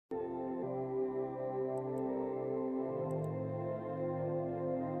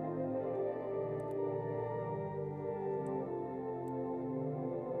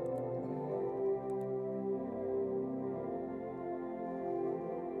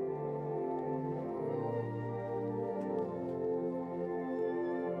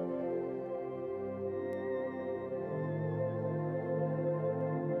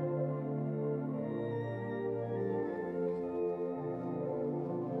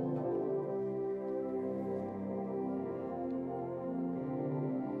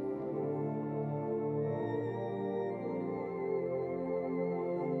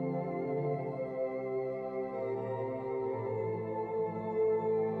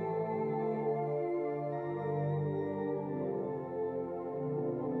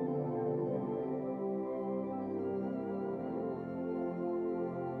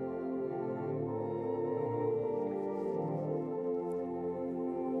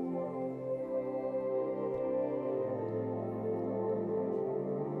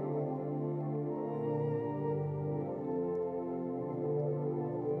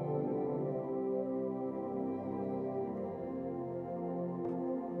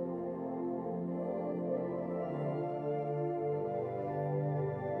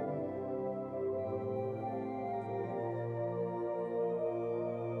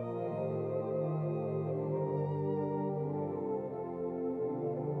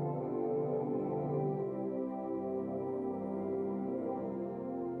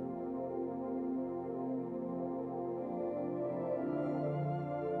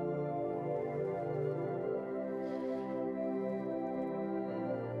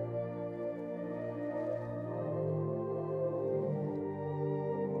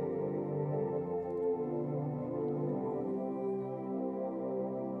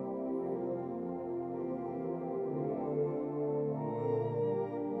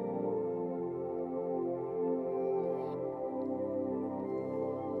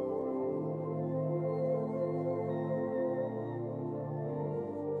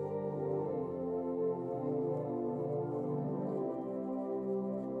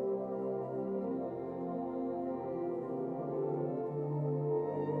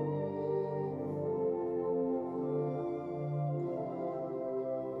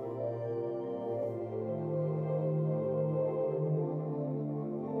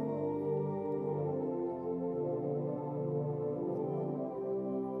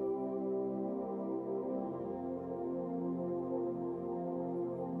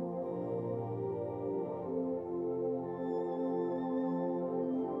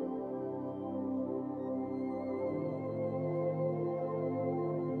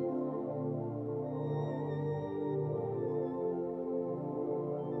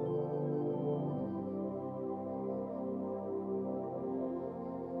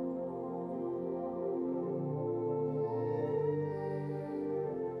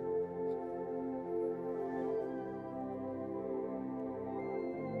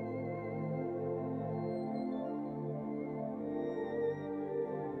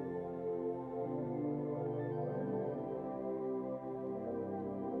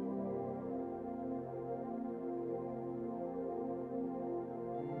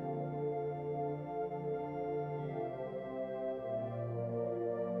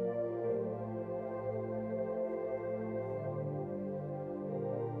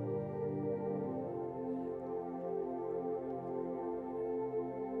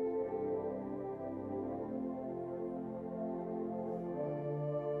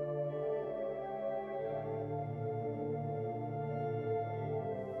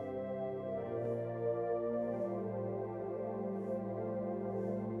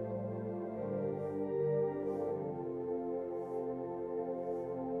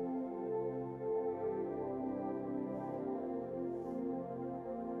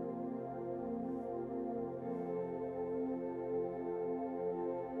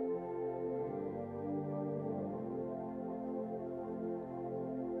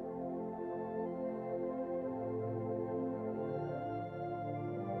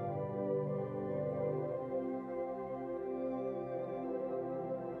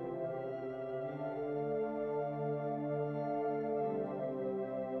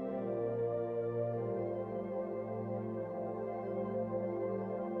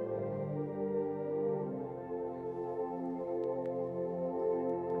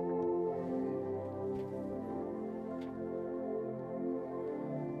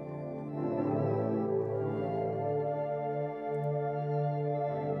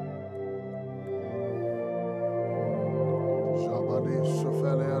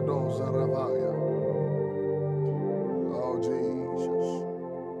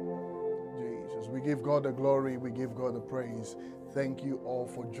We give God the glory. We give God the praise. Thank you all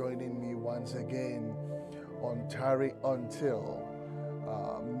for joining me once again on Tarry, untill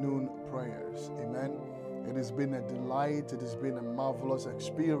noon prayers. Amen. It has been a delight. It has been a marvelous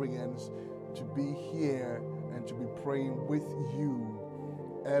experience to be here and to be praying with you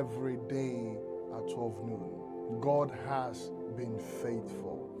every day at 12 noon. God has been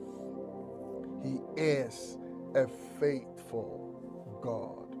faithful. He is a faithful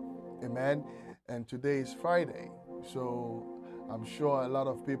God. Amen. And today is Friday, so I'm sure a lot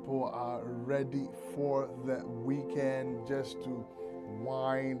of people are ready for the weekend just to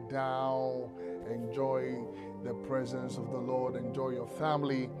wind down, enjoy the presence of the Lord, enjoy your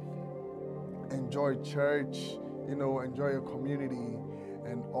family, enjoy church, enjoy your community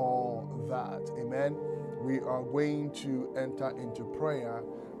and all that. Amen. We are going to enter into prayer,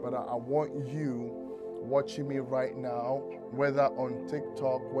 but I want you watching me right now, whether on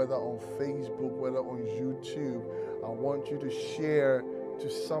TikTok, whether on Facebook, whether on YouTube, I want you to share to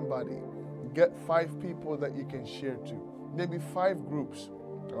somebody. Get 5 people that you can share to, maybe 5 groups.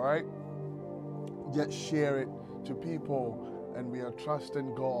 All right, just share it to people, and we are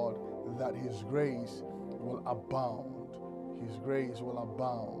trusting God that His grace will abound. His grace will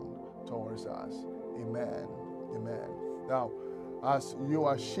abound towards us. Amen. Amen. Now, as you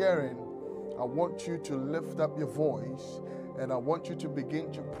are sharing, I want you to lift up your voice, and I want you to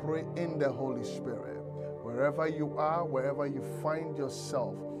begin to pray in the Holy Spirit. Wherever you are, wherever you find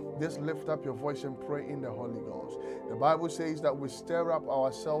yourself, just lift up your voice and pray in the Holy Ghost. The Bible says that we stir up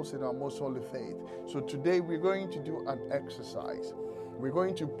ourselves in our most holy faith. So today we're going to do an exercise. We're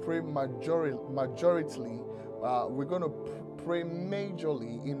going to pray majorly. We're going to pray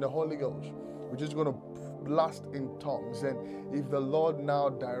majorly in the Holy Ghost. We're just going to blast in tongues, and if the Lord now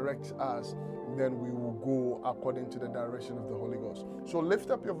directs us, then we will go according to the direction of the Holy Ghost. So lift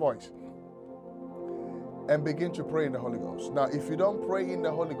up your voice and begin to pray in the Holy Ghost. Now, if you don't pray in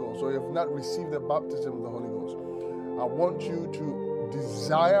the Holy Ghost, or you have not received the baptism of the Holy Ghost, I want you to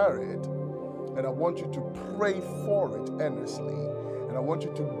desire it, and I want you to pray for it earnestly, and I want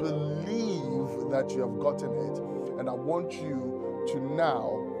you to believe that you have gotten it, and I want you to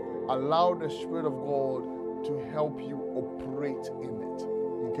now allow the Spirit of God to help you operate in it.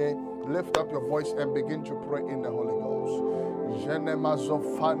 Okay? Lift up your voice and begin to pray in the Holy Ghost.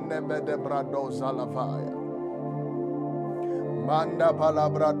 Manda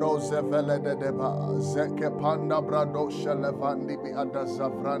palabrado zevele de deba, zeke panda brado shelevandi bi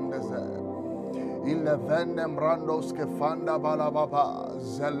adazavrandeze. Ilevende mrandos ke fanda balababa,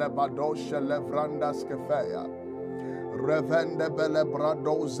 zelebado shelevrandas ke feya. Revende bele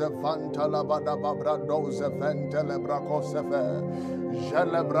brado zevanta labada babrado zevente lebrako sefe.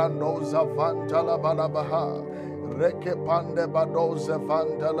 Jelebrando zavanta labalabaha. Reke pande bado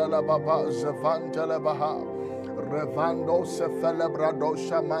zevanta lababa zevanta lebaha. Revando se celebrado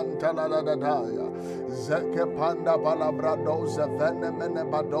shamanta la dadaya. Zeke panda balabrado zevene mene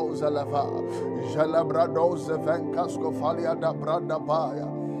bado zeleva. Jelebrado zeven casco falia da brada baya.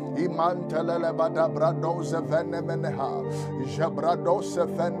 Imantelele bada brado zevene meneha. Jabrado se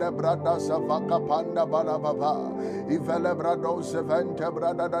fende brada zavaka panda balababa. Ivele brado zevente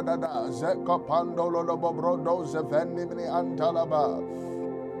brada da da da. Zeka pando lolobo brodo zeveni mini antalaba.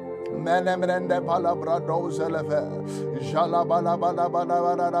 Menemrende palabra dozeleve, jalabala bala bala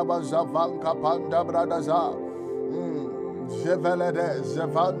bala bala zavanka panda bradaza, jevelede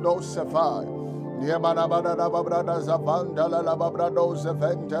zevando sefai, yemana bada brada zavanda la babrado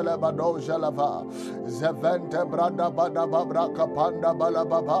zevente le bado jalava, zevente brada bada babra kapanda bala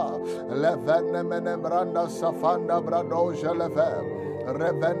baba, levene menembranda safanda brado jaleve.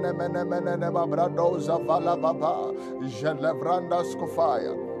 Revene mene babrado zavala baba, jelevranda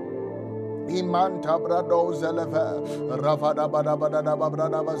skufaya. Imanta brado zeleve, ravada bada bada da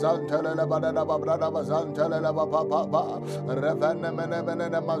babrada bazantele bada da babrada bazantele papa, revene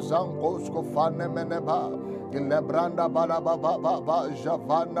mene mazanko skufane mene ba. Lebranda bala baba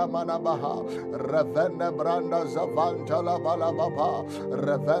javanda manabaha, revene branda zavanta la bala baba,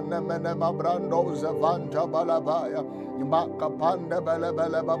 revene mene mabrando zavanta balabaya, makapande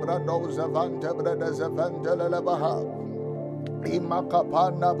bele babrado zavante brede zavante lebaha.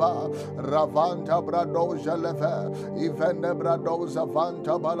 Imakapanda ba ravanta brado jaleve ivende brado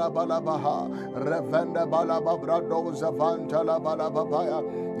zavanta balabalabaha revende balaba brado zavanta la balababaya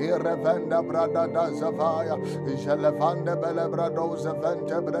irevende brada da zavaya jalevande bele brado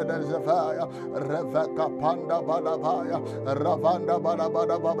zavente brede zavaya reveka panda balabaya ravanda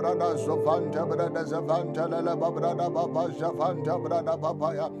balabada brada zavanta brede zavanta la babrada baba javanta brada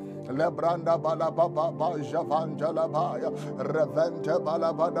babaya Lebranda balababa javanta labaya revente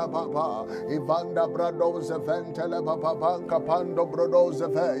balabada baba Ivanda brados evente lebaba capando brodos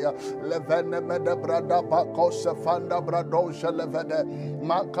veya levene mede brada bakos fanda brados levede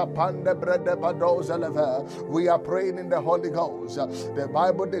makapande brede bados leve. We are praying in the Holy Ghost. The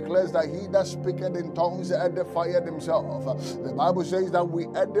Bible declares that he that speaketh in tongues edifieth himself. The Bible says that we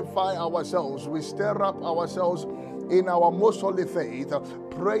edify ourselves, we stir up ourselves in our most holy faith,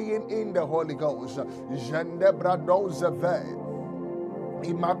 praying in the Holy Ghost. Jende brados ve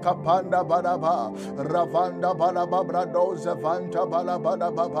Imakapanda Badaba, Ravanda Balaba Brados, Vanta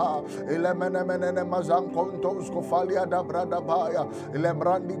Balabada Baba, Elemenemene Mazan Contos, Cofalia da Bradabaya,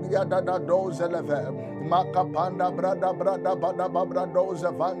 Elemrandi Biada da Doze Leve, Makapanda Brada Badaba Brados,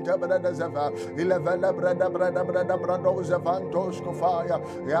 Vanta Bradazeva, Elevele Brada Brados, Vantos Cofaya,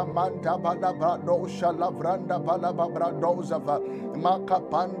 Yamanta Balabado, Shalavranda Balaba Bradosava,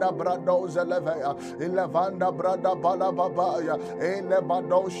 Makapanda Brados Levea, Elevanda Brada Balababaya,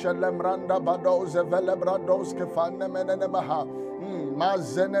 Badosha lemranda badoze vele brados ke fanne menene maha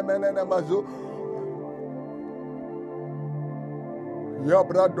mazene menene mazu ya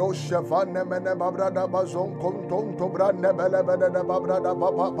bradosha fanne menene babrada bazon konton to brande bele bele babrada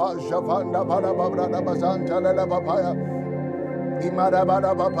baba javanda bala babrada bazanta lele babaya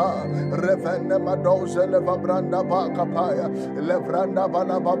Imarabada Baba, Revende Madosa Levabranda Bakapaya, Levranda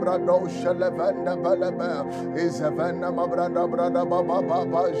Balababradosa Levenda Balaba, Isavenda Mabranda Brada Baba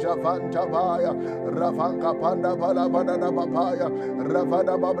Baba Javanta Baya, Ravanka Panda Balabada Babaya,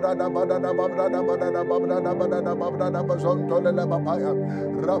 Ravada Babrada Badana Babrada Badana Babrada Badana Babrada Bazonto Lebapaya,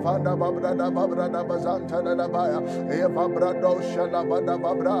 Ravanda Babrada Bazanta Lebaya, Eva Bradosha Labada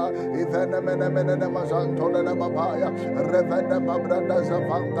Babra, Ivena Menemene Mazanto Lebapaya, Revenda Babrada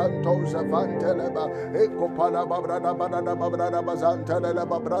Zavanganto Zavanteleba, Ecopala Babrada Badana Babrada Bazanteleba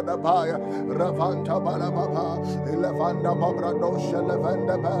Babrada Paya, Ravanta Balababa, Elevanda Babrado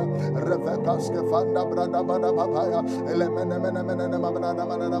Shelevenda, Revekaske Fanda Brada Bada Papaya, Elemenemene Mabrada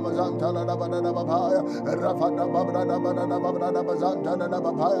Badana Bazantala Badana Papaya, Ravanda Babrada Badana Babrada Bazantala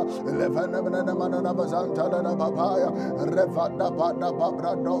Papaya, Elevenemene Manana Bazantala Papaya, Revanda Bada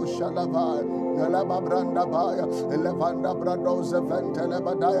Babrado Shalavai, Elemabranda Paya, Elevanda Brado Zeventele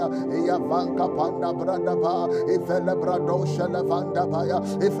Badaya, Iavanka Panda Brada Pa, Ifele Brado Shelevanda Paya,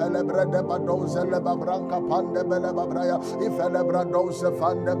 Ifele Brede Bado Zeleba Branca Pande Bele Babraya, Ifele Brado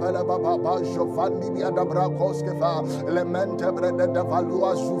Zefande Bele Baba, Jofandi Biada Bracoskefa, Lemente Brede de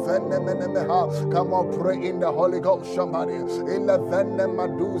Valua Zuvene Menemeha. Come on, pray in the Holy Ghost, somebody. Ilevene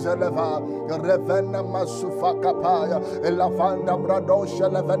Maduza Leva, Revene Masufaka Paya, Elavanda Brado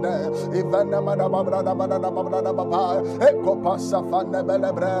Shelevene, Ivene Madabrada Badana Baba, Eko Passa Fane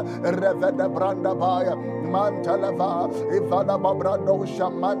Belebre, Revede Branda Baya, Mantalava, Ivana Babrado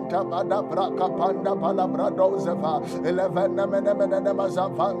Shamanta Bada Braka Panda Palabrado Zeva, Elevena Menemene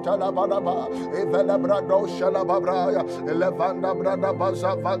Mazavanta Labadaba, Ivela Brado Shalababraya, Elevanda Brada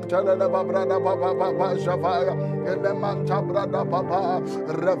Bazavanta Lebabrada Baba Javaya, Elemanta Brada Baba,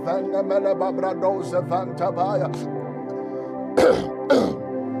 Revena Melebabrado Zevanta Baya,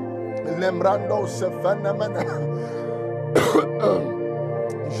 Lembrando Sefenemene.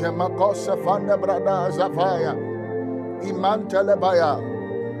 Jemakosa Fanda Brada Zavaya, Imantelebaya,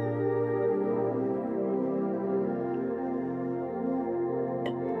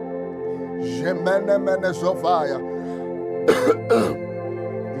 Jemenemene Zofaya,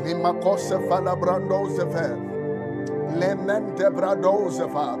 Limakosa Fala Brando Zefe, Lemente Brado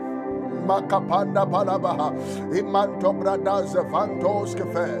Zefa, Makapanda Palabaha, Imanto Brada Zefantos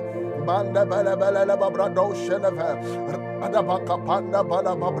Kefe. Banda bela bela babrado sheleve, adabaka panda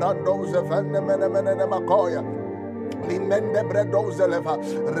bala babrado zevene mene makoya. Limende bredoze leva,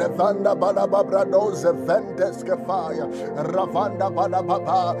 revanda balaba bradoze vendes kefaya, ravanda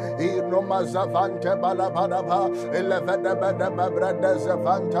balababa, inomazavante balababa, elevede bede bebredeze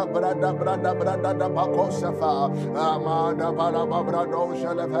vanta brada da bakosefa, amanda balaba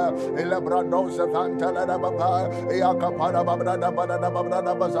bradoze leva, elebradoze vanta leda baba, iakapana babrada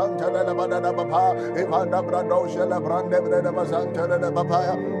bazanta leda baba, ivanda bradoze lebrande brede bazanta leda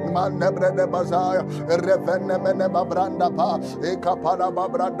baba, mande brede bazaya, revene mene Branda pa, Ekapala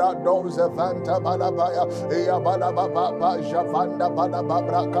Babrada doze vanta balabaya, Ea balababa, Javanda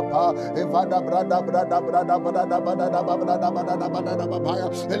balababra kapa, Evada brada babaya,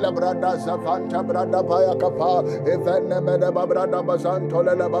 Elabrada zavanta brada baya kapa, Evene mene babrada bazanto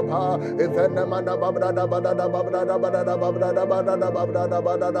lele baba, Evene mana babrada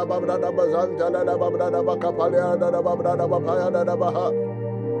bazanta lele babrada bakapalia da babrada babaya da baha.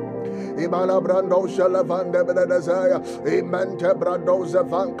 Imala brando shalavande bredazaya, Imente brado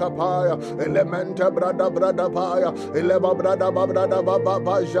zavankapaya, Elemente brada brada paya, Eleva brada babrada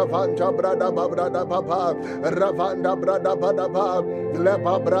baba, Javanta brada babrada papa, Ravanda brada badaba,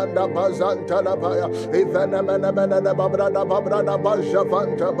 Lepa branda bazanta labaya, Ivenemene babrada babrada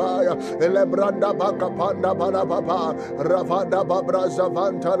bajavanta baya, Elebranda bakapanda balababa, Ravanda babra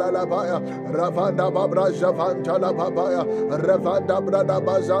zavanta labaya, Ravanda babra zavanta labaya, Revanda brada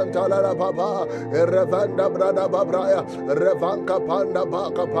bazanta lababa, Revanda brada babraya, Revanka panda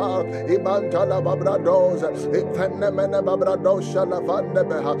bakapa, Imantala babrados, Ifenemene babradosha lavande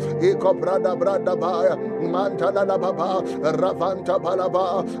beha, Iko brada brada baya, Mantala lababa, Ravanta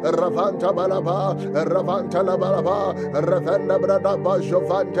balaba, Ravanta balaba, Ravanta labalaba, Revenda brada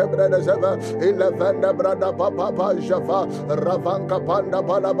bajovante brada zeva, Ilevenda brada papa java, Ravanka panda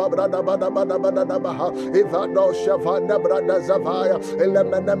balaba brada bada baha, Ivado shavanda brada zavaya,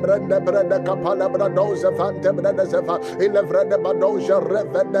 Ilemene brenda brada kapala bradoza vante brada zeva, Ilevrede badoja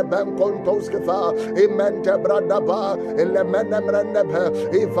revende ben kontoskifa, Imente brada ba, Ilemene brenda be,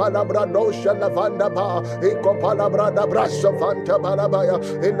 Ivala bradosha lavanda ba, Ikopala brada braso vante balabaya,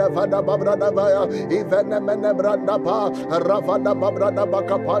 Ilevada babrada baya, Ivenemene branda ba, Ravada babrada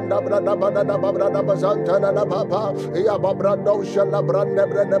bakapanda brada bada babrada bazanta la papa, Iababradosha la branda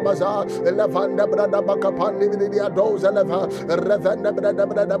brada baza, Elevanda brada bakapandi vidia doza leva, Revende brada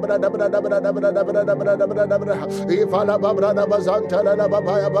brada brada brada brada brada brada brada brada brada, Ivala babrada bazanta la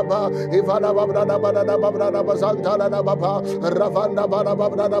babaya baba, Ivala babrada brada babrada bazanta la baba, Ravanda bada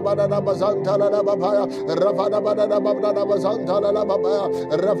babrada bada bazanta la babaya, Ravada bada babrada bazanta la babaya,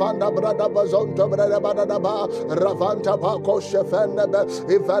 Ravanda brada bazonto brada bada ba, Ravanta bako shefende be,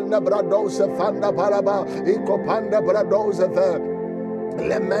 Ivana brado sefanda paraba, Ikopanda brado sefe.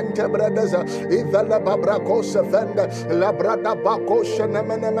 Lemente brothers, Ivela Babraco Safenda, Labrada Baco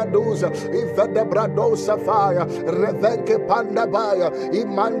Shenemene Medusa, Iveda Brado Safaya, Revenke Pandabaya,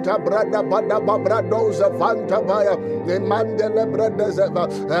 Imanta Brada Bada Babradosa Fantabaya, Imandele Brothers,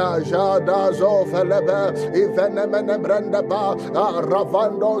 Jada Zofelebe, Ivenemene Branda Ba,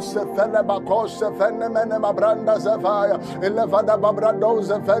 Ravando Sefelebako Sefenemene Branda Safaya, Elevada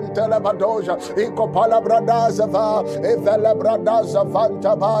Babradosa Fentele Badoja, Icopala Brada Safa, Ivela Brada Safa.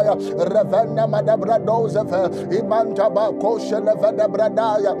 Tabaya, Ravenna Madabradozefe, Imantaba Kosheleveda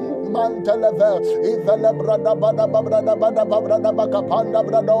Bradaya, Manteleve, Ivele Brada Bada Babrada Bada Babrada Bakapanda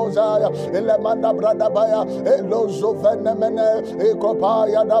Bradozaya, Elemanda Bradabaya, Elozofenemene,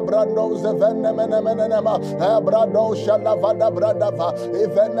 Ekopaya da Brandoze Venemenemenema, Brado Shalavada Bradava,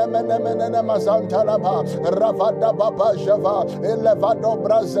 Ivenemenemenema Santalaba, Ravada Baba Java, Elevado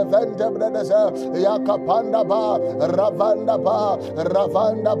Brazevente Bredese, Yakapanda Ba, Ravanda Ba,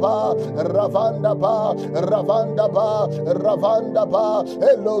 Ravanda ba, Ravanda ba, Ravanda ba, Ravanda ba,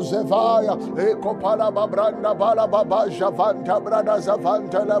 Elozevaya, Ekopala Babranda Bala Baba Javanta Brada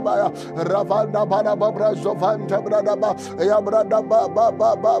Zavanta Labaya, Ravanda Bala Babra Zovanta Brada Ba, Yabrada Baba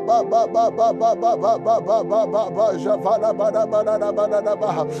Baba Baba Baba Baba Baba Baba Javana Bada Bada Bada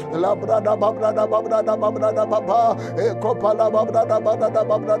Baha, Labrada Babrada Babrada Babrada Baba, Ekopala Babrada Bada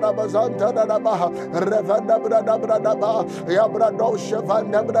Babrada Bazanta Baha, Revanda Brada Brada Ba, Yabrado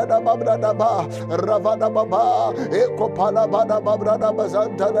Shavanda Brada Babrada Ba, Ravada Baba, Ekopala Bada Babrada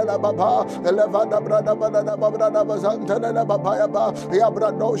Bazanta Baba, Levada Brada Bada Babrada Bazanta Baba Ba,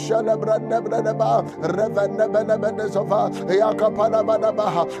 Yabrado Shalabranda Brada Ba, Revanda Benebenesova, Yakapala Bada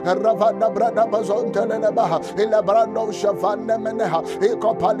Baha, Ravada Brada Bazonta Baha, Ilabrando Shavanda Meneha,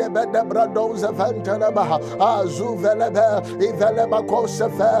 Ekopale Beda Brado Zavanta Baha, Azuvelebe, Iveleba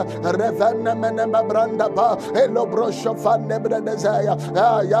Kosefe, Revanda Menema Branda Ba, Elobro Shavanda Bredezaya,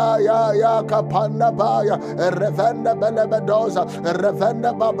 ya Kapanda Baya, Revenda Belebedoza,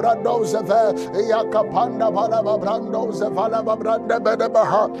 Revenda Babradoza, Yakapanda Balababrando, Valababranda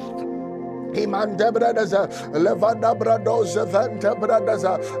Bedebaha. Imande brothers, Levada brothers, Venta brothers,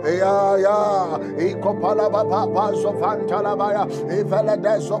 Ikopala Papa Sofanta Labaya, Ivela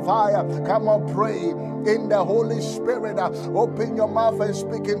de Sofia. Come on, pray in the Holy Spirit. Open your mouth and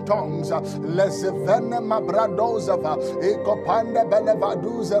speak in tongues. Lesevene Mabradozava, Ikopanda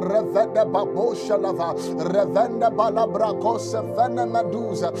Belevaduza, Revede Baboshalava, Revenda Balabracos, Vene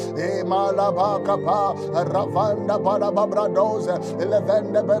Medusa, Emalabakapa, Ravanda Balababradoza,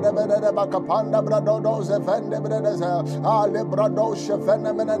 Levende Bedebedebaka. Panda bradodos evende bredeza ale brados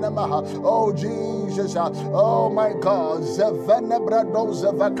fenemenemaha. Oh Jesus, oh my God, zevene brados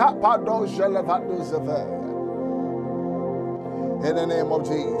evakapados elevados eve. In the name of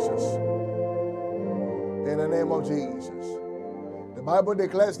Jesus, in the name of Jesus. The Bible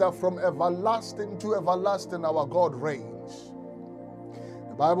declares that from everlasting to everlasting our God reigns.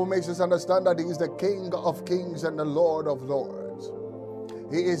 The Bible makes us understand that He is the King of kings and the Lord of lords.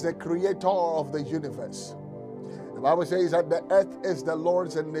 He is the creator of the universe. The Bible says that the earth is the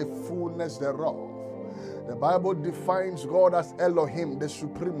Lord's and the fullness thereof. The Bible defines God as Elohim, the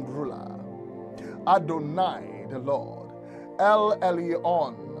supreme ruler. Adonai, the Lord. El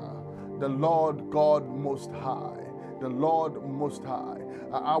Elyon, the Lord God Most High. The Lord Most High.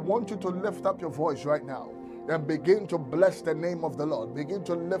 I want you to lift up your voice right now and begin to bless the name of the Lord. Begin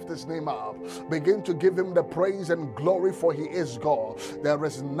to lift His name up. Begin to give Him the praise and glory, for He is God. There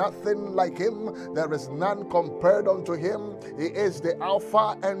is nothing like Him. There is none compared unto Him. He is the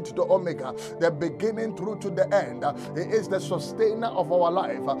Alpha and the Omega, the beginning through to the end. He is the sustainer of our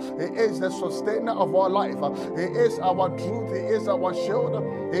life. He is the sustainer of our life. He is our truth. He is our shield.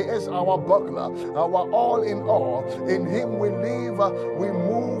 He is our buckler, our all in all. In Him we live, we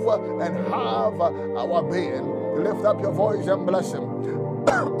move, and have our being. Lift up your voice and bless Him.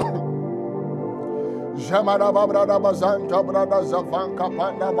 Jamana babrada bazanta brada zavanka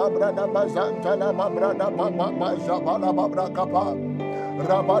panda babrada bazanta la babrada baba zabala babra kapa.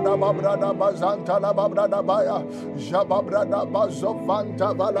 Rabada babrada bazanta la babrada baya. Jababrada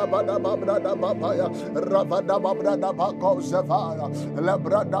bazovanta bala bada babrada babaya. Ravada babrada bako zevaya.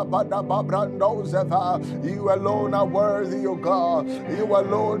 Lebrada bada babrando zeva. You alone are worthy, O God. You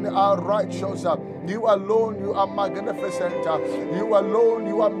alone are righteous. You alone, you are magnificent. You alone,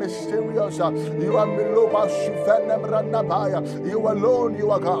 you are mysterious. You are Miloba Shufenebrandabaya. You alone,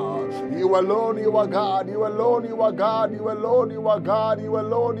 you are God. You alone, you are God. You alone, you are God. You alone, you are God. You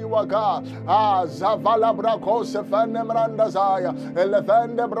alone, you are God. Ah, Zavala Brako Sefenemrandazaya.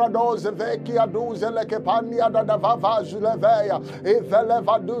 Elevende Brados Vekia Duzele Kepania Dadavava Zuleveya.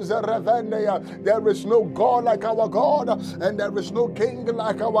 Iveleva Duze Revendeya. There is no God like our God, and there is no King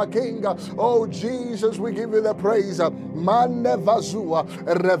like our King. Oh, Jesus, we give you the praise. Mane vazua,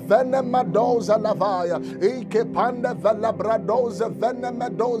 revene madoza lavaya, ike pande vela bradoza, vene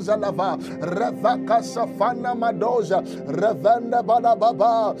madoza lava, revaka safana madoza, revende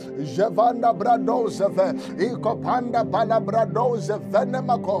balababa, jevanda bradoza ve, iko pande balabradoza, vene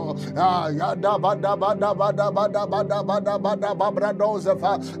mako, yada bada bada bada bada bada bada bada babradoza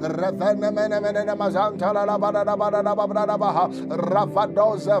va, revene mene mene mazanta la bada bada bada baha,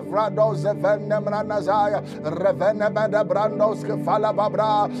 ravadoza vradoza vene Nazaya, Revene Beda Brandos, Kefala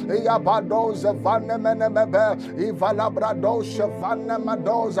Babra, Iabados, Vanemenebe, Ivala Brados,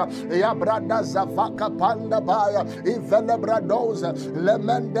 Vanemadoza, Iabrada Zavaka Panda Baya, Ivele Brados,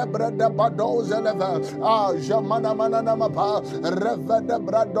 Lemende Breda Bados, Jamana Manamapa, Revede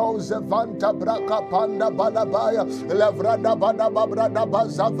Brados, Vanta Braka Panda Balabaya, Levrada Bada Babrada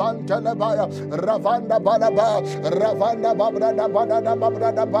Bazavanta Lebaya, Ravanda Balaba, Ravanda Babrada Bada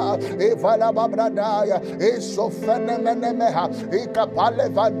Babrada Ba, Ivala Bradaya, Eso Fenemenemeha, Ikapale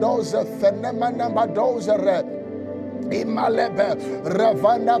Vadoza, Fenemenabadoza. Imalebe,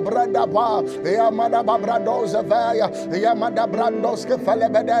 Ravanda Bradaba, Yamada Brados Vaya, Yamada Brandos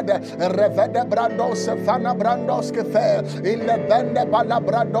Kefelebede, Revede Brandos, Fana Brandos Kefe, Ilebende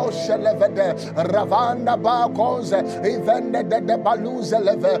Balabrados Levede, Ravanda Bakos, Evende de Baluz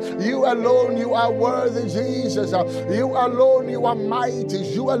Leve. You alone, you are worthy, Jesus. You alone, you are mighty.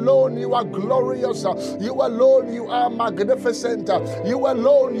 You alone, you are glorious. You alone, you are magnificent. You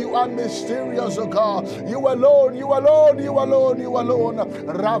alone, you are mysterious, O God. You alone, you alone. You alone, you alone.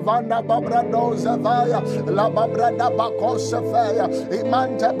 Ravanda Babrado Zavaya, La Babrada Bakosafaya,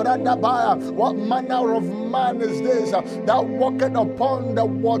 Imanta Bradabaya. What manner of man is this that walketh upon the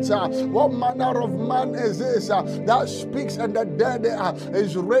water? What manner of man is this that speaks and the dead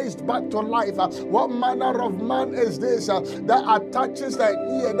is raised back to life? What manner of man is this that attaches the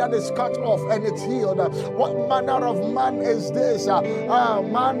ear that is cut off and it's healed? What manner of man is this?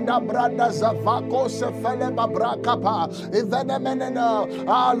 Manda Brada Zavako Sefele Babrakapa. Ivenemenena,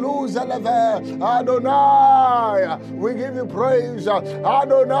 Aluzeleve, Adonai, we give you praise,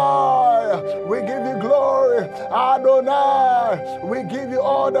 Adonai, we give you glory, Adonai, we give you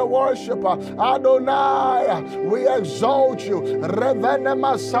all the worship, Adonai, we exalt you,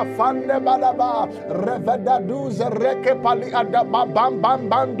 Revenema Safande Balaba, Revedaduze Rekepali Adaba Bam Bam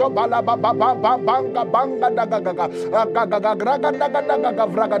Bando Balaba Banga Banga Dagaga, Gaga Graga Daga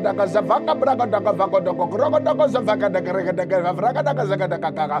Vraga Daga Zavanga Braga Daga Vago Dago Groga Daga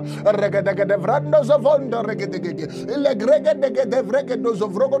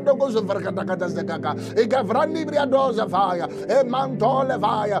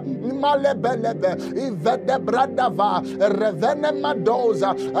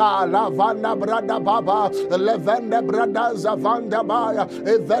Lavanda brada baba, levende brada zavanda baya,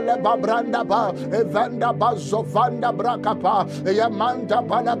 evele babranda ba, evenda bazovanda brakapa, yamanda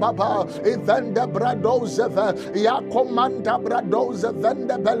bala baba, evende bradozeva, yakomanda bradozeva,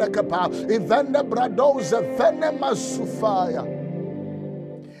 vende belekapa, evende bradozeva, vene masufaya.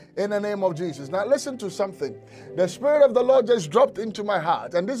 In the name of Jesus. Now listen to something. The Spirit of the Lord just dropped into my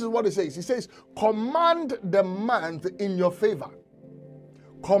heart, and this is what it says. He says, command the month in your favor.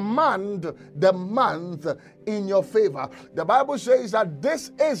 Command the month in your favor. The Bible says that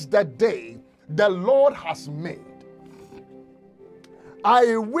this is the day the Lord has made.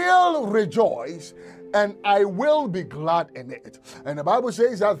 I will rejoice and I will be glad in it. And the Bible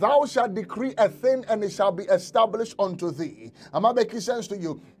says that thou shalt decree a thing and it shall be established unto thee. Am I making sense to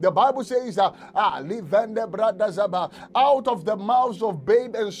you? The Bible says that out of the mouths of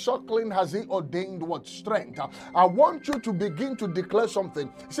babe and suckling has he ordained what? Strength. I want you to begin to declare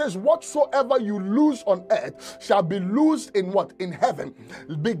something. It says, whatsoever you loose on earth shall be loosed in what? In heaven.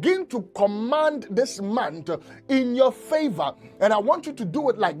 Begin to command this month in your favor. And I want you to do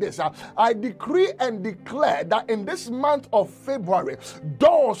it like this. I decree and declare that in this month of February,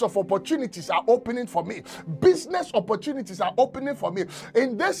 doors of opportunities are opening for me. Business opportunities are opening for me.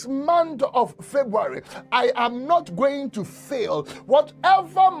 In this month of February, I am not going to fail.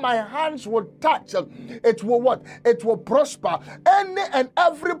 Whatever my hands will touch, it will what? It will prosper. Any and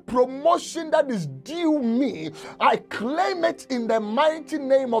every promotion that is due me, I claim it in the mighty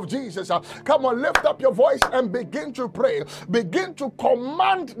name of Jesus. Come on, lift up your voice and begin to pray. Begin to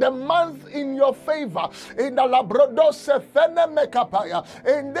command the month in your favor. In the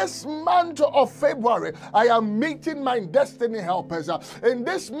in this month of February, I am meeting my destiny helpers. In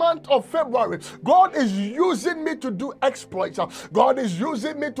this month of February, God is using me to do exploits. God is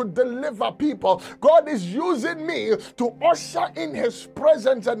using me to deliver people. God is using me to usher in His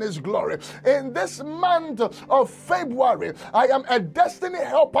presence and His glory. In this month of February, I am a destiny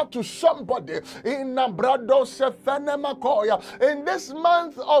helper to somebody. In this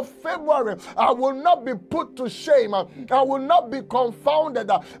month of February, I will not be put to shame. I will not be confounded.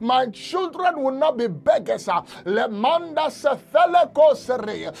 My children will not be beggars. Lemanda sefeleko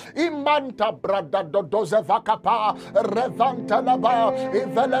sere imanta brada dodoze vakapa revanta laba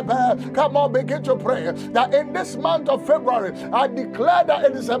ivelebe. Come on, begin to pray that in this month of February, I declare that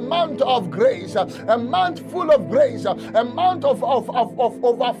it is a month of grace, a month full of grace, a month of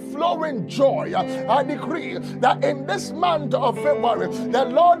overflowing joy. I decree that in this month of February, the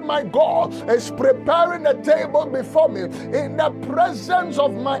Lord my God is preparing a table before me in the presence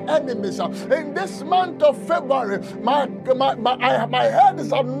of my enemies. In this month of February, my head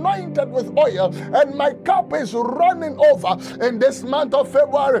is anointed with oil and my cup is running over. In this month of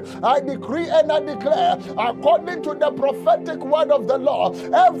February, I decree and I declare, according to the prophetic word of the Lord,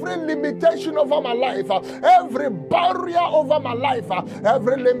 every limitation over my life, every barrier over my life,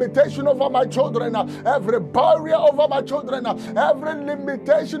 every limitation over my children, every barrier over my children, every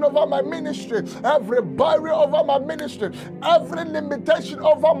limitation over my ministry, every barrier over my ministry, every limitation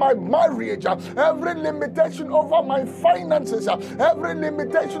over my marriage, every limitation over my finances, every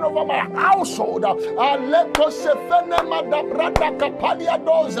limitation over my household, I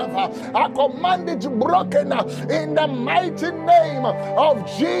command it broken in the mighty name of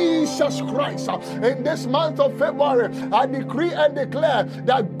Jesus Christ. In this month of February, I decree and declare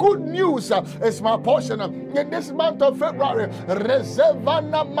that good news is my portion. In this month of February,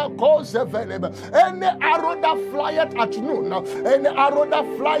 any arrow that flieth at noon, any arrow that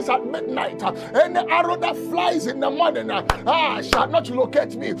flies at midnight, any arrow that flies in the morning, shall not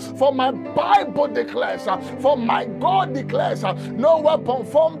locate me. For my Bible declares, for my God declares, no weapon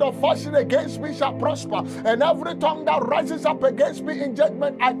formed or fashioned against me shall prosper, and every tongue that rises up against me in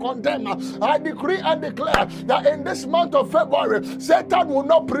judgment I condemn. I decree and declare that in this month of February, Satan will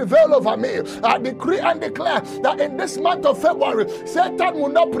not prevail over me. I decree and declare that in this month of February, Satan will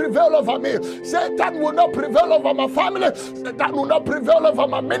not prevail over me. Satan will not prevail over my family. Satan will not prevail over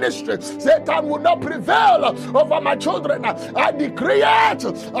my ministry. Satan will not prevail over my children. I decree it.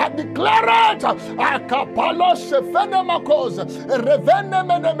 I declare it.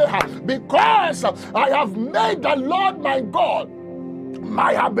 Because I have made the Lord my God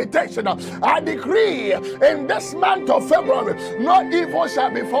my habitation. I decree in this month of February, no evil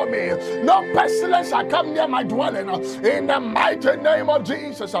shall befall me, no pestilence shall come near my dwelling. In the mighty name of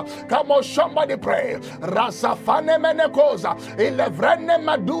Jesus. Come on, somebody pray. Rasafane menekoza, ilevrene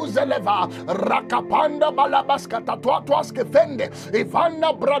maduze leva, rakapanda balabaskata tuatuas kefende,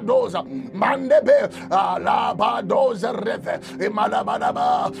 ivana bradoza, mandebe, alabadoze reve,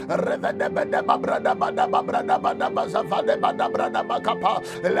 imalabadaba, revedebedeba bradabadaba bradabadaba zavade badabradaba kapa,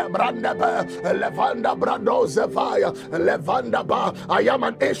 lebrandebe, levanda bradoze vaya, levanda ba. I am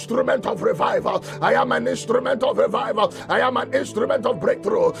an instrument of revival. I am an instrument of revival. I am an instrument of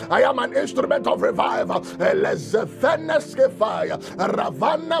breakthrough. I am an instrument of revival. Elezefeneske fire.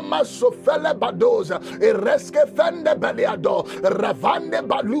 Ravana masofele badoza. Ireske fende beliado. Ravande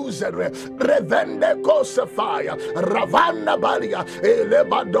baluzere. Revende kose fire. Ravana balia.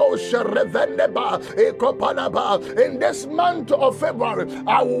 Elebadosha revende ba. Ekopanaba. In this month of February,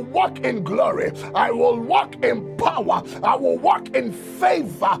 I will walk in glory. I will walk in power. I will walk in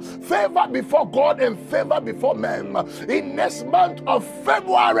favor. Favor before God and favor before men. In this month of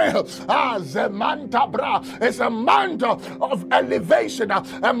February, as a month it's a month of elevation,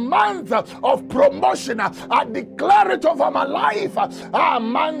 a month of promotion. I declare it over my life.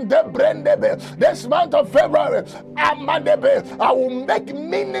 This month of February, I will make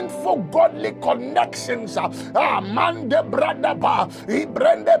meaningful godly connections. That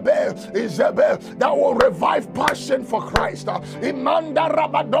will revive passion for Christ.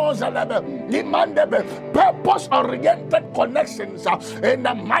 Purpose-oriented connections in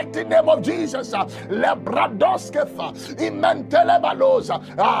the mighty name of Jesus. Lebradoskefa, Imentelebalosa,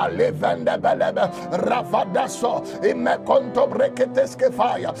 Levendebelebe, Ravadaso, Imekonto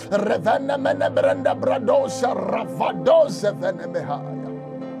Breketeskefaya, Revene Menebrenda Bradosa, Ravadose Venemehaya.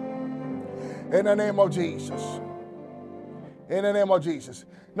 In the name of Jesus. In the name of Jesus.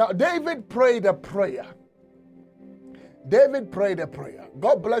 Now, David prayed a prayer. David prayed a prayer.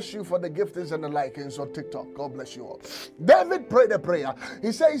 God bless you for the giftings and the likings on TikTok. God bless you all. David prayed a prayer.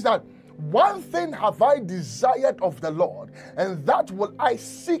 He says that, one thing have I desired of the Lord, and that will I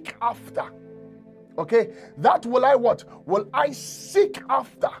seek after. Okay? That will I what? Will I seek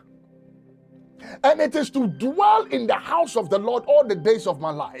after. And it is to dwell in the house of the Lord all the days of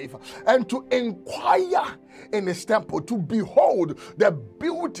my life, and to inquire in his temple, to behold the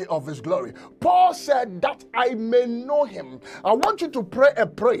beauty of his glory. Paul said that I may know him. I want you to pray a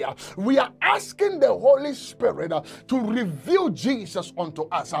prayer. We are asking the Holy Spirit to reveal Jesus unto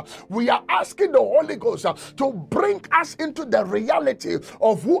us. We are asking the Holy Ghost to bring us into the reality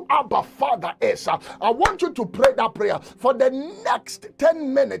of who Abba Father is. I want you to pray that prayer for the next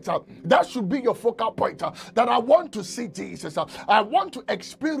 10 minutes. That should be your focal point. That I want to see Jesus. I want to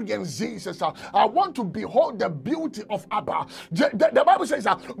experience Jesus. I want to behold the beauty of Abba. The Bible says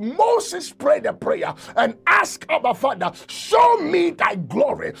that Moses prayed a prayer and asked Abba Father, show me thy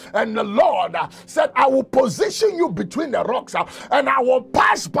glory. And the Lord said, I will position you between the rocks and I will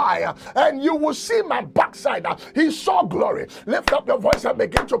pass by and you will see my backside. He saw glory. Lift up your voice and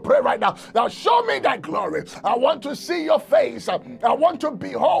begin to pray right now. Now show me thy glory. I want to see your face. I want to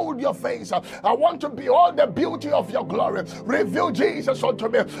behold your face. I want to behold the beauty of your glory. Reveal Jesus unto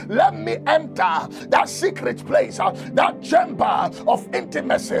me. Let me enter that secret place, that chamber of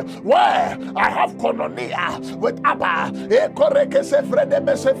intimacy where I have koinonia with Abba.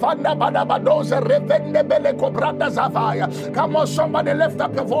 Come on, somebody lift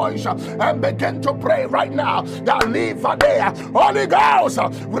up your voice and begin to pray right now. That live there. Holy Ghost,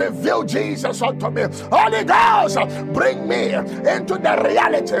 reveal Jesus unto me. Holy Ghost, bring me into the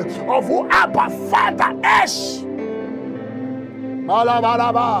reality of who Abba Father is.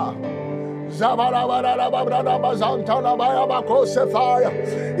 Malabalaba.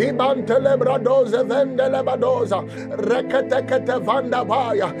 Ibantelebradoze vendelebadoza reketekete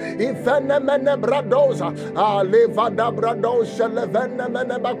vandabaya ifenemene bradoza alevada bradoshe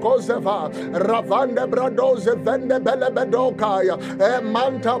levenemene bakozeva ravande bradoze vendebelebedokaya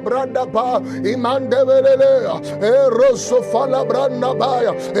manta bradaba imandebelelea erosofala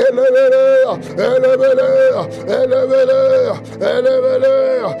brandabaya elebelea elebelea elebelea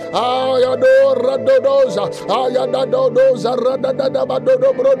elebelea ayadora dodoza ayadadodoza radadada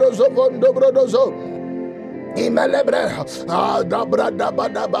badodo brodozo vondo brodozo Imelebre, Adabra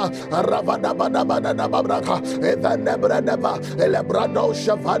Dabadaba, Ravadabadabadabraka, Evanabradaba, Elebrado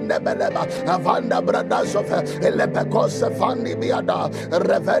Shavanebeleba, Avanda Bradasov, Elepecos Fandi Biada,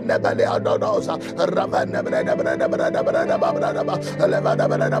 Revenebeleadosa, Ravanebradabradabradabradabradaba,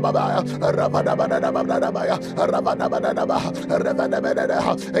 Elevadabradabaya, Ravadabadabradabaya, Ravadabadaba, Revanebeda,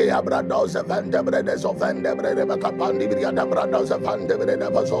 Eabrados, Vandebredes of Vandebredeba Capandi Briada Brados of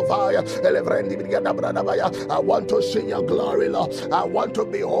Vandebredeba Sofia, Elevrendi Briada Bradabaya. I want to see your glory, Lord. I want to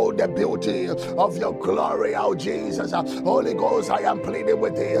behold the beauty of your glory, oh Jesus. Holy Ghost, I am pleading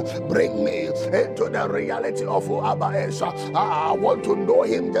with you. Bring me into the reality of who Abba is. I want to know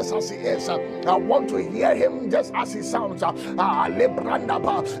him just as he is. I want to hear him just as he sounds.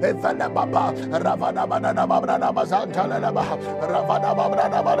 Lebrandaba, Evelebaba, Ravadabadabadabadaba, Zantalaba,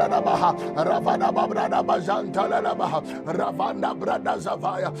 Ravadabadabadabadaba, Ravadabadabadabazantalaba, Ravanda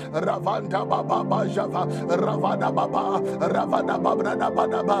Bradazavaya, Ravanda Baba Java. Ravada Baba, Ravada Babrada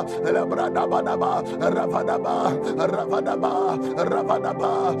Badaba, Labrada Badaba, Ravadaba, Ravadaba,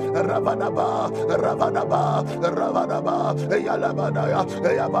 Ravadaba, Ravadaba, Ravadaba, Ravadaba, Yalabadaya,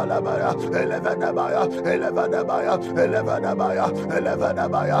 Yabalabaya, Elevadabaya, Elevadabaya, Elevadabaya,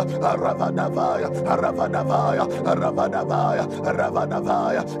 Elevadabaya, Ravadavaya, Ravadavaya, Ravadavaya,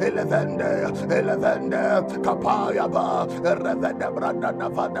 Ravadavaya, Elevende, Kapaya Ba, Ravadabrada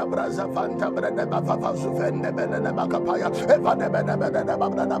Navada Brazavanta Brada. Zuvende Belene Macapaya, Evane Benebene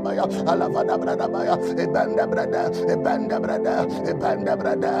Babranabaya, Alavada Branabaya, Ebanda Brada, Ebanda Brada, Ebanda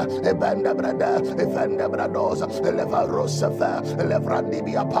Brada, Ebanda Brada, Evanda Brados, Eleva Rosefa, Levrandi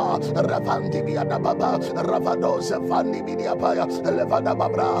Biapa, Ravandi Biadababa, Ravados, Vandi Bidiapaya, Elevada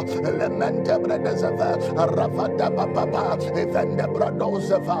Babra, Elemente Bradezeva, Ravada Baba, Evanda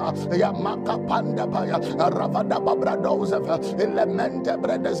Bradoseva, Yamaka Pandabaya, Ravada Babradoseva, Elemente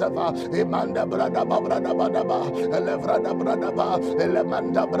Bradezeva, Imanda Brada Brada Badaba, Elevrada Bradaba,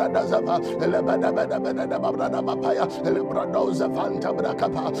 Elemanda Bradazava, Elebada Bada Brada Bapaya, Elebradoza Vanta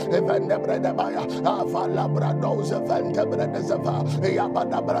Bracapa, Evenda Bradabaya, Avala Bradoza Vanta Bradazava,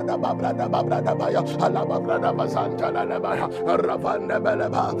 Yabada Brada Brada Baya, Alaba Brada Bazanta Labaya, Ravanda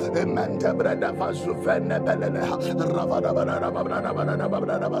Beleba, Emanta Brada Vasufene Beleha, Ravada Brada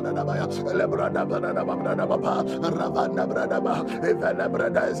Baya, Elebrada Brada Bapa, Ravanda Bradaba, Evela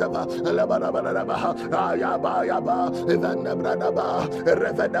Bradazava, Yaba, Evanda Bradaba,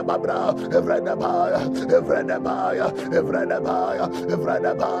 Revedababra, Evredabaya, Evredabaya, Evredabaya,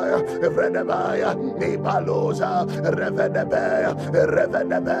 Evredabaya, Evredabaya, Nibalosa, Revedabaya,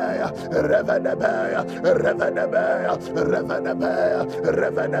 Revedabaya, Revedabaya, Revedabaya, Revedabaya,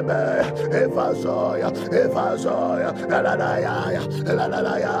 Revedabaya, Evazoya, Evazoya, Lalalaya,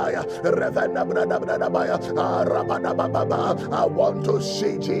 Lalalaya, Revedabradabaya, Rabadababa. I want to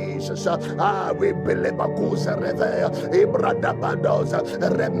see Jesus. We believe Bakuza Revea, Ibrada Badoza,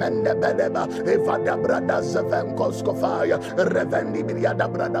 Remende Beleba, Evada Bradas Venkoskofaya, Revendi Briada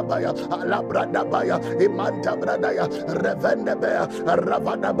Bradabaya, Alabradabaya, Imanta Bradaya, Revende Bea,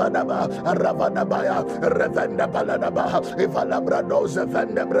 Ravada Badaba, Ravadabaya, Revenda Baladaba, Ivala Bradoza,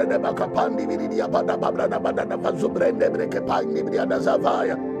 Vende Bredeba Capandi Vidia Badaba Bradabada Zubrende Brekepandi Briada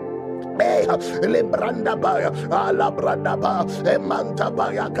Zavaya. Libranda Baya, Alabranda Ba, Amanta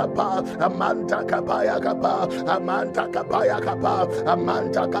Baya Kapa, Amanta Kapaya Kapa, Amanta Kapaya Kapa,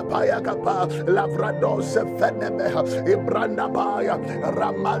 Amanta Kapaya Kapa, Lavrados Fenebe, Ibranda Baya,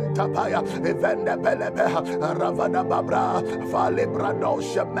 Ramanta Baya, Evende Belebe, Ravada Babra, Fale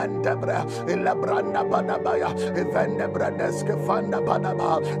Brados Mentebre, Ilabranda Badabaya, Evende Bredeske Fanda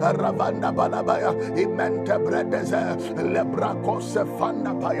Badaba, Ravanda Badabaya, Imente Bredeze, Lebracos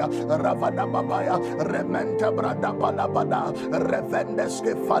Fanda Paya. Ravada Babaya, Remente Brada Palabada,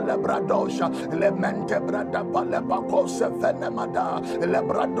 Revendeske Fale Bradosha, Lemente Brada Palebacos Fenemada,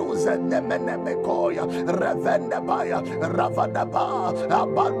 Lebraduze Nemenemekoya, Revende Baya, Ravadaba,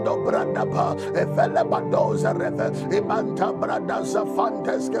 Abando Bradaba, Efelebadoza Reve, Imanta Bradaza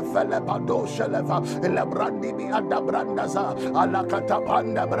Fanteske Felebadosha Leva, Lebrandi Biada Brandaza,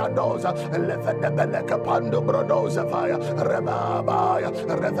 Alakatapanda Bradoza, Lefedebeleka Pando Brodoza Fire, Rebabaya,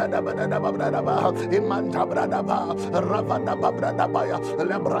 Imanta Bradaba, Ravada Babradabaya,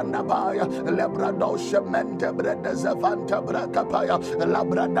 Lebrandabaya, Lebradosha Mente Bredezavanta Bracapaya,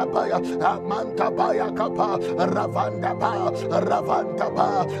 Labradabaya, Amantabaya Capa, Ravandaba,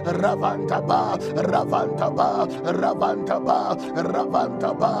 Ravantaba, Ravantaba, Ravantaba, Ravantaba,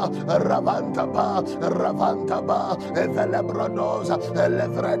 Ravantaba, Ravantaba, Ravantaba, Evelebradosa,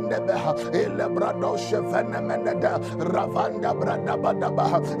 Elevrendebeha, Elebradosha Fenemeneda, Ravanda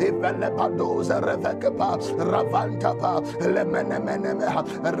Bradabadaba, Ivelebadoza Revekapa, Ravantapa, Lemenemenemeha,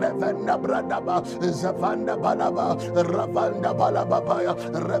 Revenda Bradaba, Zavanda Balaba, Ravanda Balababaya,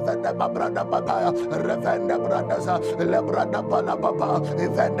 Revenda Bradababaya, Revenda Bradaza, Lebrada Balababa,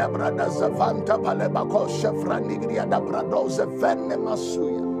 Evenda Bradaza Vanta Palebako, Shefranigria da Bradoza, Venne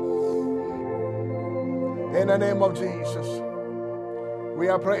Masuya. In the name of Jesus, we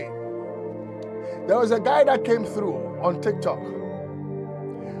are praying. There was a guy that came through on TikTok.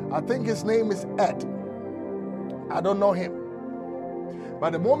 I think his name is Ed. I don't know him.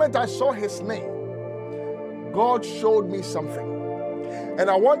 But the moment I saw his name, God showed me something. And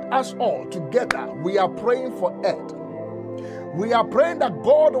I want us all together, we are praying for Ed. We are praying that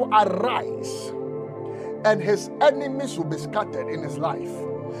God will arise and his enemies will be scattered in his life.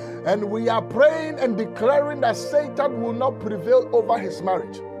 And we are praying and declaring that Satan will not prevail over his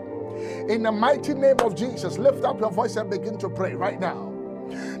marriage. In the mighty name of Jesus, lift up your voice and begin to pray right now.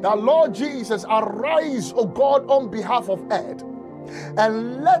 Now, Lord Jesus, arise, O God, on behalf of Ed,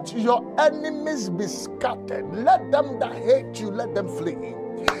 and let your enemies be scattered. Let them that hate you, let them flee.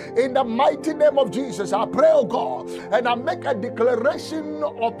 In the mighty name of Jesus, I pray, oh God, and I make a declaration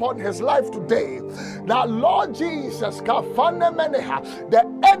upon his life today that, Lord Jesus, the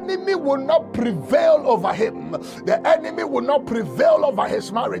enemy will not prevail over him. The enemy will not prevail over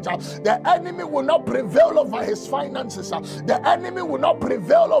his marriage. The enemy will not prevail over his finances. The enemy will not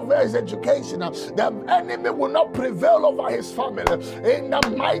prevail over his education. The enemy will not prevail over his family. In the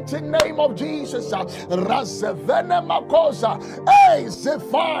mighty name of Jesus, Razevene Makosa,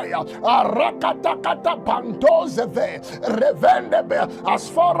 as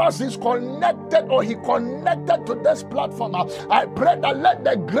far as he's connected or he connected to this platform, I pray that let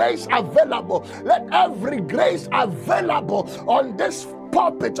the grace available, let every grace available on this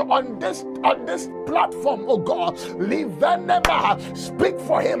pulpit, on this platform, oh God, speak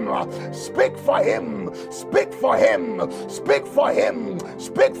for him, speak for him, speak for him, speak for him,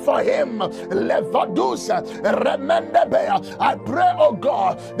 speak for him. Levadusa, remember, I pray, oh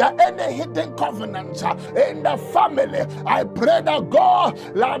God, that any hidden covenants in the family, I pray that God,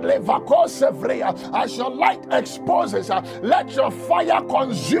 as your light exposes, let your fire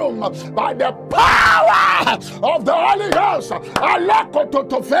consume by the power of the Holy Ghost.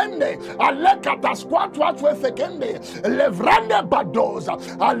 Totofende, alekata squat what we fekende, levrande badoza,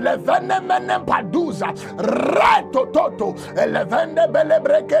 alevene mene baduza, reto toto, elevende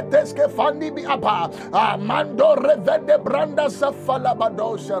belebreketeske fandi bi apa, amando revende branda safala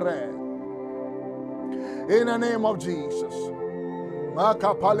badoshere. In the name of Jesus.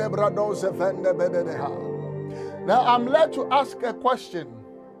 Now I'm led to ask a question.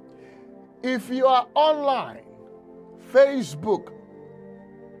 If you are online, Facebook,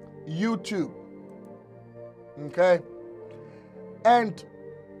 YouTube, okay, and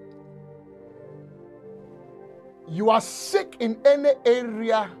you are sick in any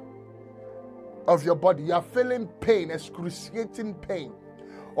area of your body, you are feeling pain, excruciating pain,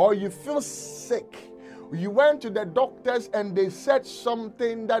 or you feel sick, you went to the doctors and they said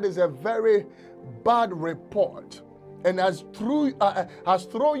something that is a very bad report and has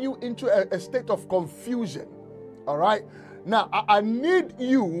thrown you into a state of confusion. All right. Now, I need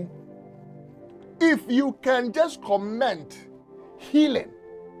you, if you can just comment healing,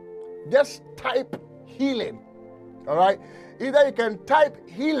 just type healing, all right? Either you can type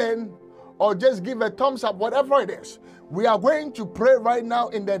healing or just give a thumbs up, whatever it is. We are going to pray right now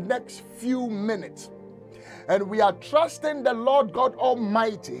in the next few minutes. And we are trusting the Lord God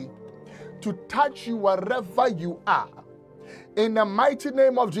Almighty to touch you wherever you are. In the mighty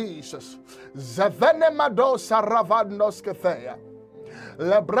name of Jesus. Zavene madosa ravadnos kefeya.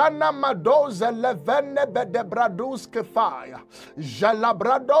 Lebrana madoza levene bedebradus kefaya.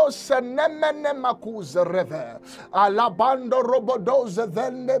 Jalabrados nemene makuz reve. Alabando robodoze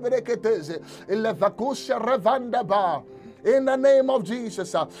vende breketeze. Ilevakusha revandaba. In the name of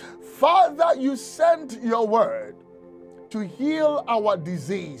Jesus. Father, you sent your word to heal our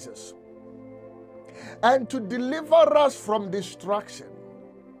diseases and to deliver us from destruction.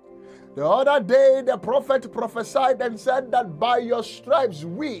 The other day, the prophet prophesied and said that by your stripes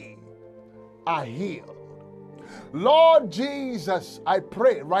we are healed. Lord Jesus, I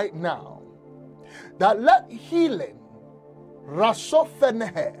pray right now that let healing,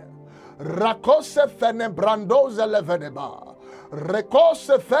 rasofenehe, rakosefene brandoze leveneba,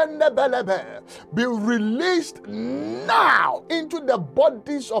 rekosefene belebe, be released now into the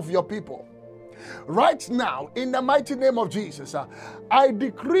bodies of your people. Right now, in the mighty name of Jesus, I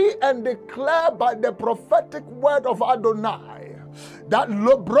decree and declare by the prophetic word of Adonai that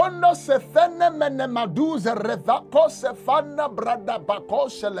lobrondo sefene menemaduze revako sefana brada bako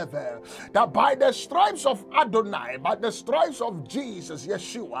sheleve, that by the stripes of Adonai, by the stripes of Jesus,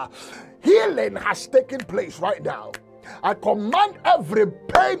 Yeshua, healing has taken place right now. I command every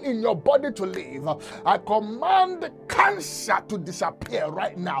pain in your body to leave. I command cancer to disappear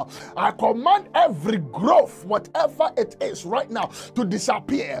right now. I command every growth, whatever it is right now, to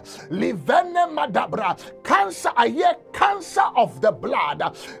disappear. Livene madabra. Cancer, I hear cancer of the blood.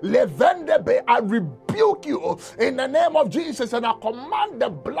 Levende be, I rebuke you in the name of Jesus, and I command the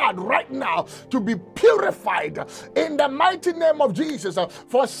blood right now to be purified in the mighty name of Jesus.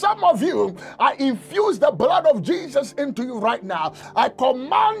 For some of you, I infuse the blood of Jesus into you right now. I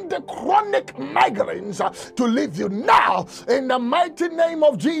command the chronic migraines to leave you now in the mighty name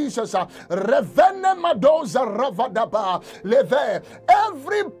of Jesus. Revene madoza ravadaba leve.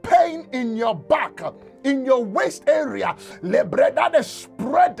 Every pain in your back, in your waist area, that is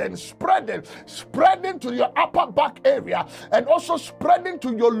spreading to your upper back area, and also spreading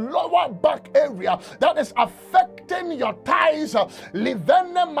to your lower back area, that is affecting your thighs.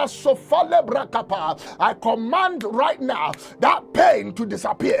 I command right now that pain to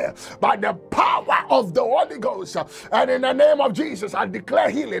disappear by the power of the Holy Ghost, and in the name of Jesus I declare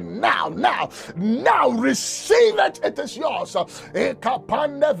healing now. Receive it. It is yours.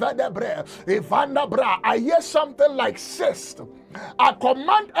 I hear something like cyst. I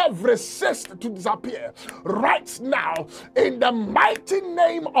command every cyst to disappear right now in the mighty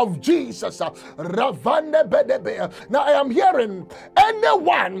name of Jesus. Now I am hearing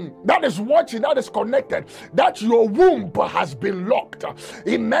anyone that is watching, that is connected, that your womb has been locked.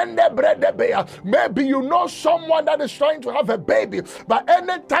 Maybe you know someone that is trying to have a baby, but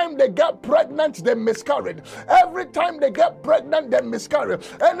anytime they get pregnant, they miscarried. Every time they get pregnant, they miscarry.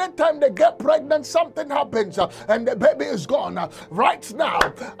 Anytime they get pregnant, something happens and the baby is gone. Right now,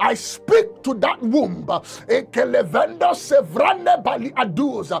 I speak to that womb. Ekelevendo sevrande bali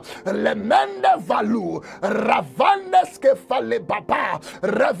aduza, lemende valu, ravande skefale baba,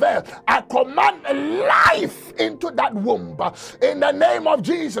 reve. I command life into that womb in the name of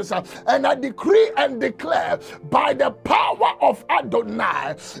Jesus, and I decree and declare by the power of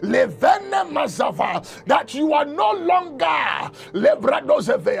Adonai, levene mazava, that you are no longer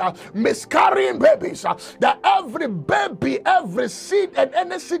levradozevea miscarrying babies. That every baby, every seed, and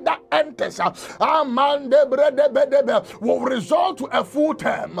any seed that enters will result to a full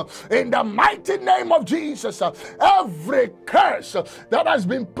term in the mighty name of Jesus. Every curse that has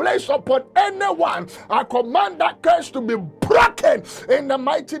been placed upon anyone, I command that curse to be broken in the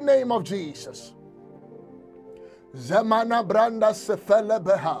mighty name of Jesus. Zemana branda sefele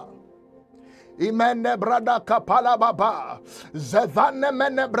beha. Imene brada kapala baba, zevane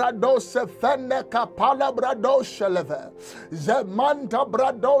mene brado sefene kapala brado sheleve, zemanta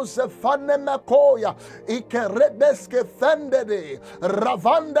brado sefane mekoya, ikeredeske fendede,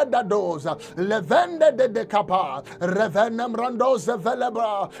 ravanda dadoza, levende de kapa, revenem randoze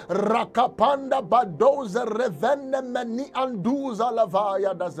velebra, rakapanda badoze revene meni anduza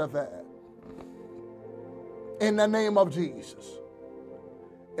lavaya dazeve. In the name of Jesus.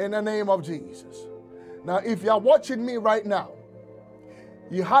 In the name of Jesus. Now, if you are watching me right now,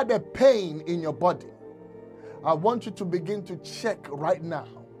 you had a pain in your body, I want you to begin to check right now.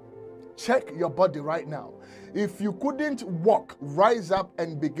 Check your body right now. If you couldn't walk, rise up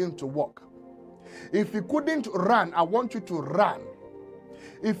and begin to walk. If you couldn't run, I want you to run.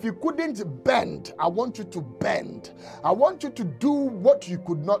 If you couldn't bend, I want you to bend. I want you to do what you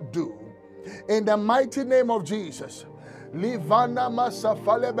could not do. In the mighty name of Jesus. Livana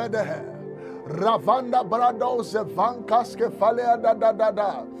masafale bedehe, Ravanda brado se vankaske falea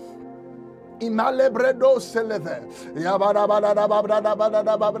da. Imale bredo seleve, Yabada bada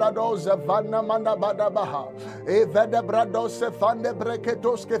brado se vana manda bada baha, Evede brado se fande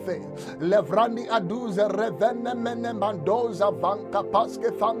breketoskefe, Levrandi aduze revene mene mandoza vanka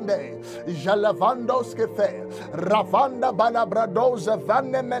paske fande, Jalevandoske Ravanda bada brado se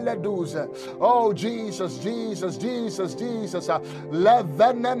vane meleduze. Oh Jesus,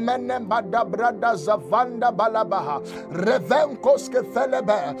 Levene mene bada brada zavanda balabaha, Revenkoske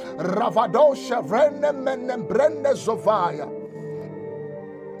felebe, Ravado.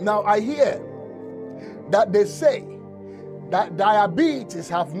 Now I hear that they say that diabetes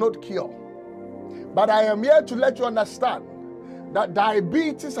have not cure, but I am here to let you understand that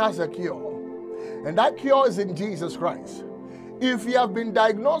diabetes has a cure, and that cure is in Jesus Christ. If you have been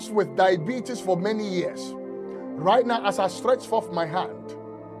diagnosed with diabetes for many years, right now as I stretch forth my hand,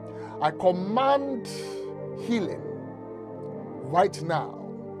 I command healing right now.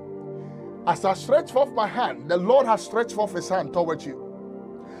 As I stretch forth my hand, the Lord has stretched forth his hand towards you.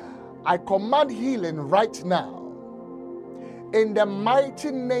 I command healing right now. In the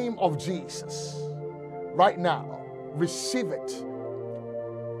mighty name of Jesus. Right now, receive it.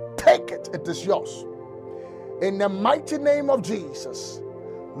 Take it. It is yours. In the mighty name of Jesus.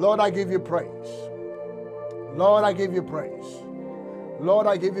 Lord, I give you praise. Lord, I give you praise. Lord,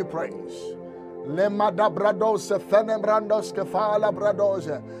 I give you praise. Now,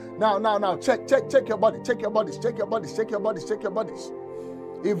 check your body. Check your bodies. Check your bodies. Check your bodies. Check your bodies.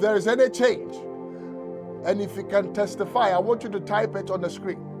 If there is any change, and if you can testify, I want you to type it on the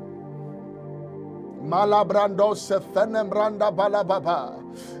screen. Malabrando sefene branda balababa.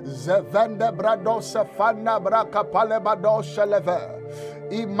 Zevende brado sefana braka palebado sheleve.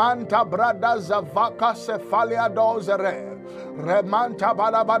 Imanta brada zavaka sefalia dozere. Remanta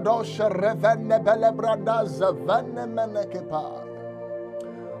balabado sherevene belebranda zavene menekepa.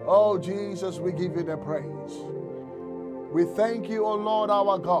 Oh Jesus, we give you the praise. We thank you, O Lord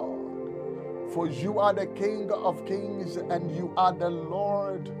our God, for you are the King of kings and you are the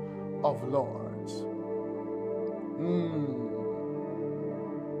Lord of lords.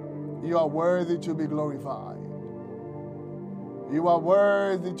 You are worthy to be glorified. You are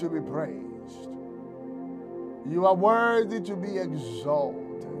worthy to be praised. You are worthy to be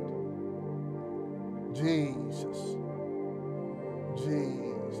exalted. Jesus.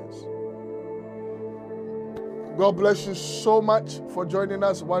 Jesus. God bless you so much for joining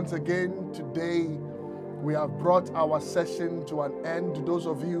us once again. Today, we have brought our session to an end. Those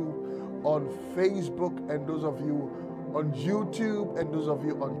of you on Facebook and those of you on YouTube and those of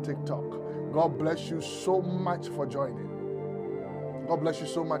you on TikTok, God bless you so much for joining. God bless you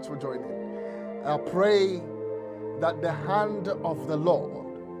so much for joining. I pray that the hand of the Lord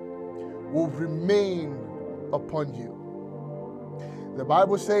will remain upon you. The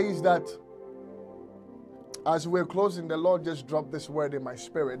Bible says that as we're closing, the Lord just dropped this word in my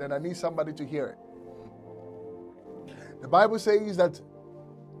spirit, and I need somebody to hear it. The Bible says that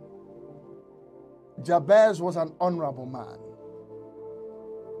Jabez was an honorable man,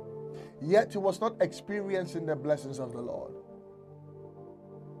 yet he was not experiencing the blessings of the Lord.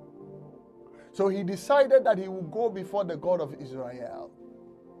 So he decided that he would go before the God of Israel,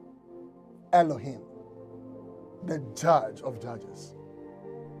 Elohim, the judge of judges,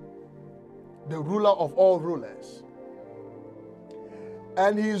 the ruler of all rulers.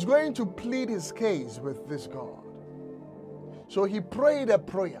 And he is going to plead his case with this God. So he prayed a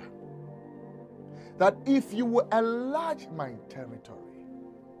prayer that if you will enlarge my territory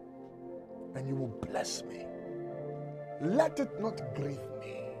and you will bless me, let it not grieve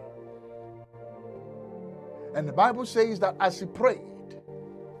me. And the Bible says that as he prayed,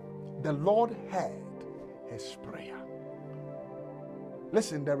 the Lord heard his prayer.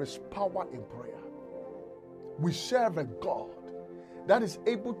 Listen, there is power in prayer. We serve a God that is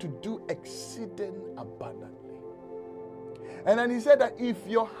able to do exceeding abundantly. And then he said that if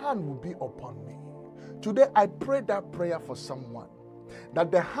your hand will be upon me. Today I pray that prayer for someone,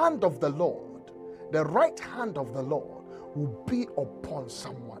 that the hand of the Lord, the right hand of the Lord will be upon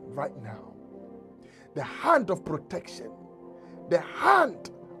someone right now. The hand of protection, the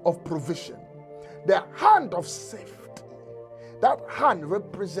hand of provision, the hand of safety. That hand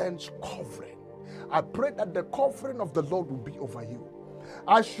represents covering. I pray that the covering of the Lord will be over you.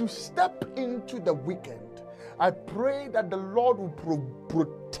 As you step into the weekend, I pray that the Lord will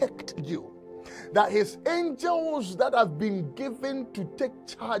protect you. That his angels that have been given to take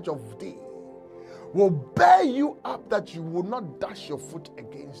charge of thee will bear you up, that you will not dash your foot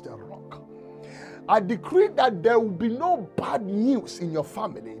against the rock. I decree that there will be no bad news in your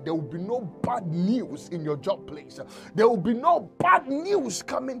family. There will be no bad news in your job place. There will be no bad news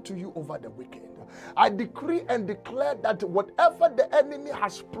coming to you over the weekend. I decree and declare that whatever the enemy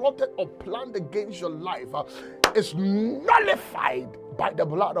has plotted or planned against your life is nullified by the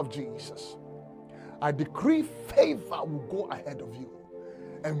blood of Jesus. I decree favor will go ahead of you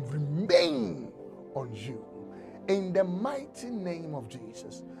and remain on you. In the mighty name of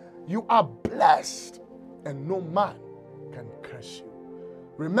Jesus. You are blessed and no man can curse you.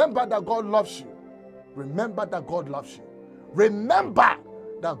 Remember that God loves you. Remember that God loves you. Remember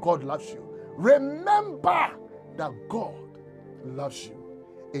that God loves you. Remember that God loves you.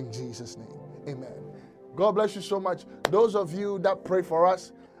 In Jesus' name, amen. God bless you so much. Those of you that pray for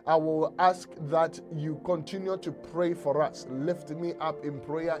us, I will ask that you continue to pray for us. Lift me up in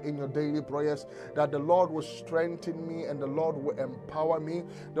prayer in your daily prayers, that the Lord will strengthen me and the Lord will empower me.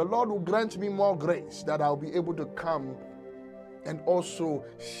 The Lord will grant me more grace, that I'll be able to come and also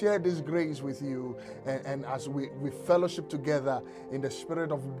share this grace with you, and as we fellowship together in the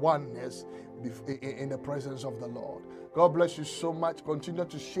spirit of oneness in the presence of the Lord. God bless you so much. Continue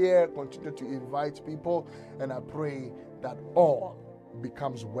to share, continue to invite people, and I pray that all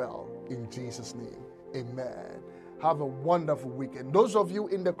becomes well in Jesus' name. Amen. Have a wonderful weekend. Those of you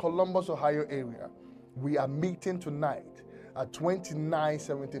in the Columbus, Ohio area, we are meeting tonight at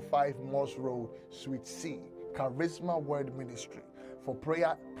 2975 Morse Road, Suite C, Charisma Word Ministry, for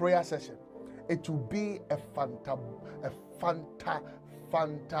prayer session. It will be a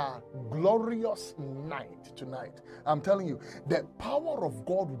glorious night tonight. I'm telling you, the power of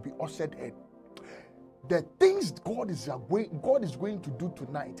God will be ushered in. The things God is going to do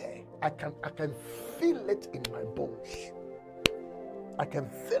tonight, I can feel it in my bones. I can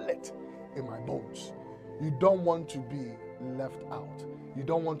feel it in my bones. You don't want to be left out. You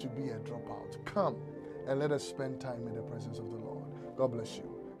don't want to be a dropout. Come and let us spend time in the presence of the Lord. God bless you.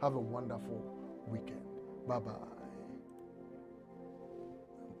 Have a wonderful weekend. Bye-bye.